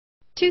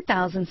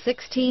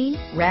2016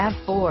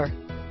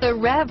 RAV4. The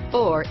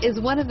RAV4 is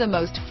one of the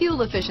most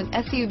fuel-efficient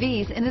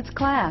SUVs in its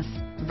class.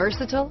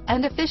 Versatile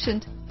and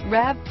efficient,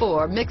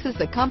 RAV4 mixes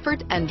the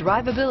comfort and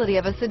drivability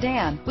of a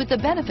sedan with the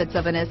benefits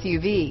of an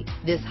SUV.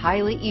 This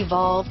highly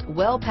evolved,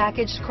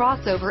 well-packaged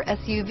crossover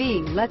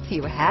SUV lets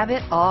you have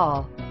it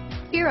all.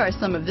 Here are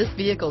some of this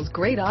vehicle's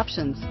great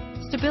options: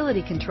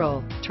 stability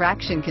control,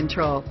 traction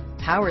control,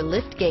 power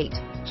liftgate,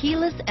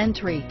 keyless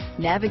entry,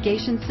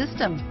 navigation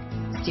system,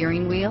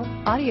 steering wheel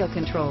audio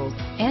controls,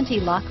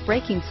 anti-lock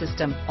braking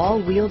system,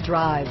 all-wheel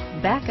drive,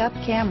 backup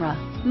camera,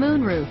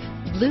 moonroof,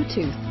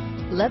 Bluetooth,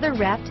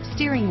 leather-wrapped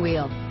steering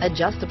wheel,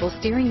 adjustable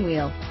steering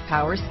wheel,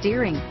 power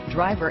steering,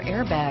 driver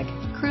airbag,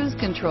 cruise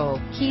control,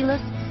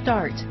 keyless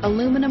start,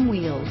 aluminum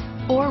wheels,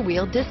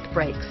 four-wheel disc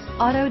brakes,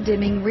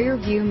 auto-dimming rear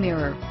view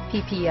mirror,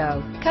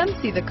 PPO. Come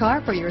see the car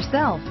for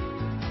yourself.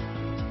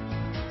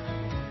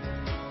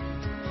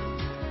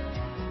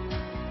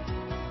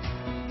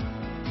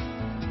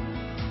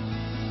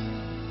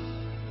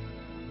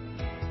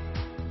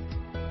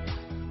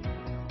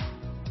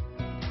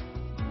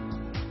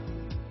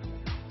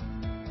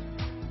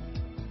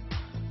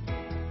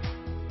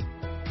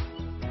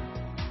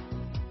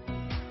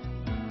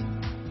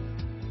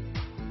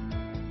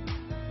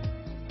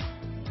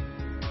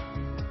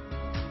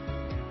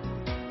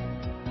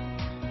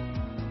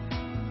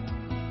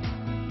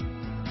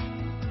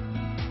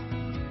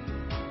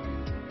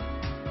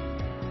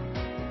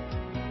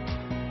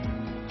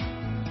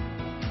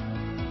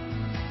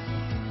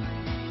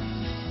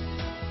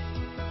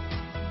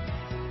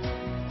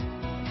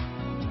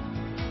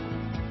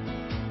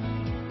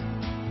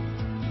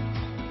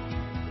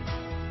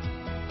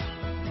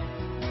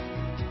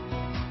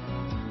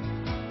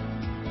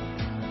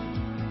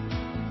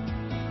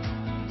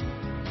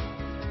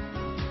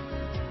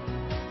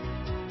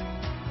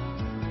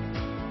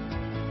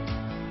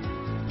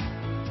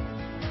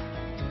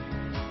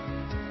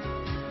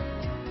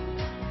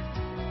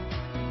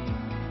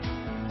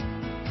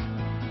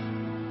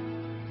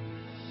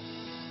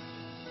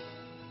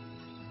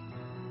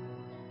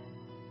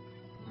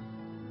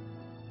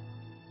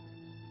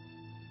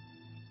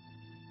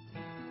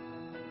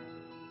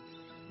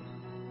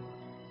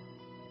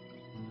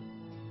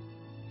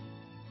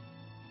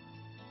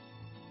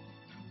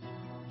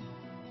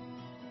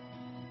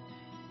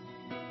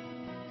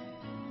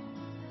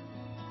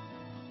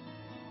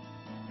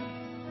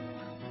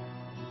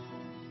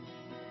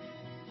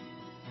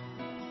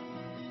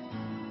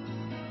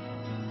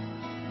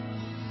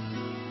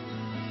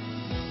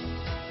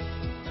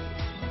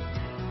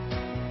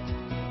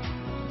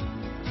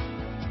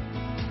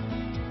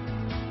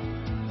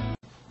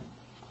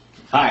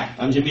 Hi,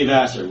 I'm Jimmy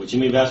Vasser with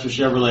Jimmy Vasser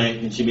Chevrolet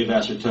and Jimmy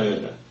Vasser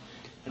Toyota,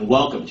 and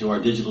welcome to our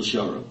digital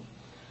showroom.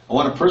 I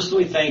want to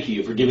personally thank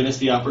you for giving us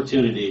the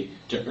opportunity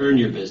to earn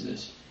your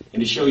business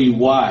and to show you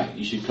why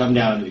you should come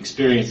down and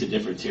experience the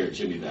difference here at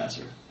Jimmy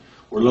Vasser.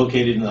 We're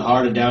located in the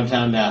heart of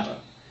downtown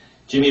Napa.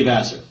 Jimmy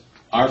Vasser,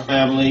 our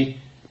family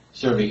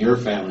serving your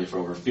family for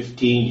over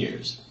 15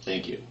 years.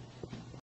 Thank you.